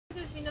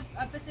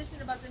a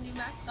petition about the new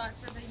mascot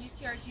for the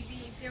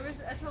UTRGV. There was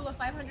a total of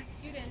 500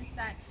 students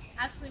that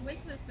actually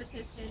went to this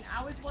petition.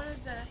 I was one of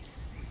the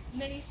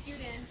many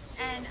students,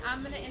 and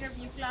I'm going to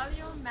interview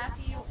Claudio,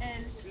 Matthew,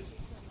 and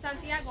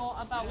Santiago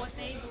about what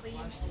they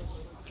believe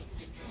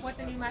what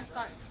the new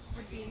mascot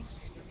would be.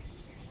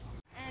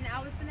 And I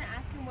was going to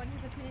ask him what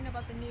his opinion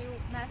about the new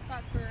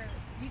mascot for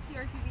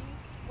UTRGV.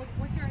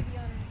 What's your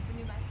idea on the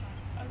new mascot?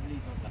 I really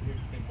don't like your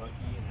skin Bucky,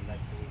 and I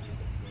like the way he's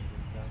like twins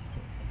and stuff.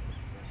 So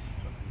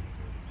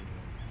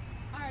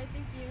All right,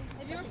 thank you.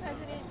 If you were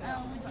president,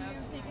 would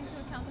you take into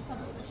account the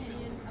public's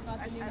opinion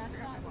about the new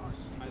mascot?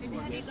 Have you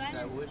gotten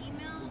an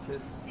email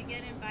to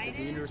get invited?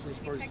 The university is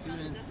for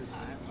students. It's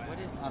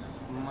not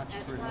much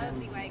for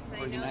them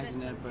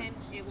organizing it, but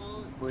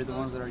we're the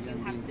ones that are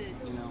going to be,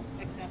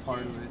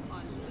 part of it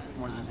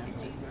more than him.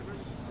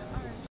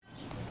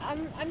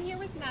 I'm here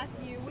with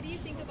Matthew. What do you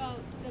think about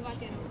the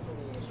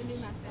Vaqueros, the new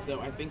mascot? So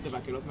I think the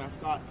Vaqueros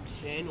mascot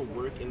can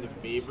work in the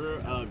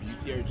favor of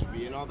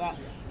UTRGV and all that.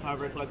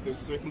 However, I feel like the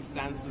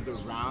circumstances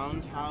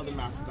around how the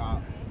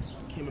mascot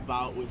came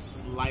about was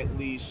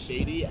slightly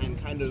shady and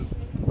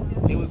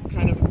it was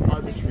kind of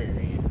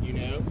arbitrary, you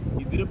know?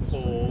 You did a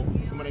poll,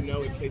 from what I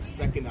know, it placed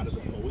second out of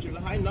the poll, which is a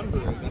high number.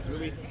 That's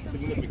really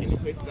significant. It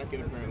placed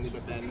second apparently,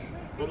 but then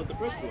what was the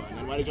first one?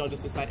 And why did y'all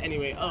just decide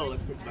anyway, oh,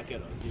 let's pick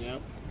Vaqueros, you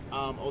know?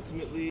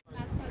 Ultimately,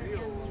 what's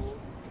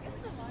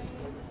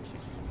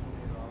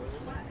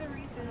the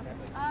reason?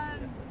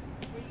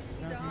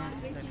 Strong,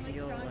 they seem like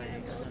strong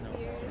animals,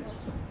 weird.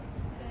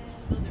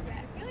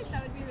 I feel like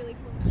that would be really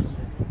cool.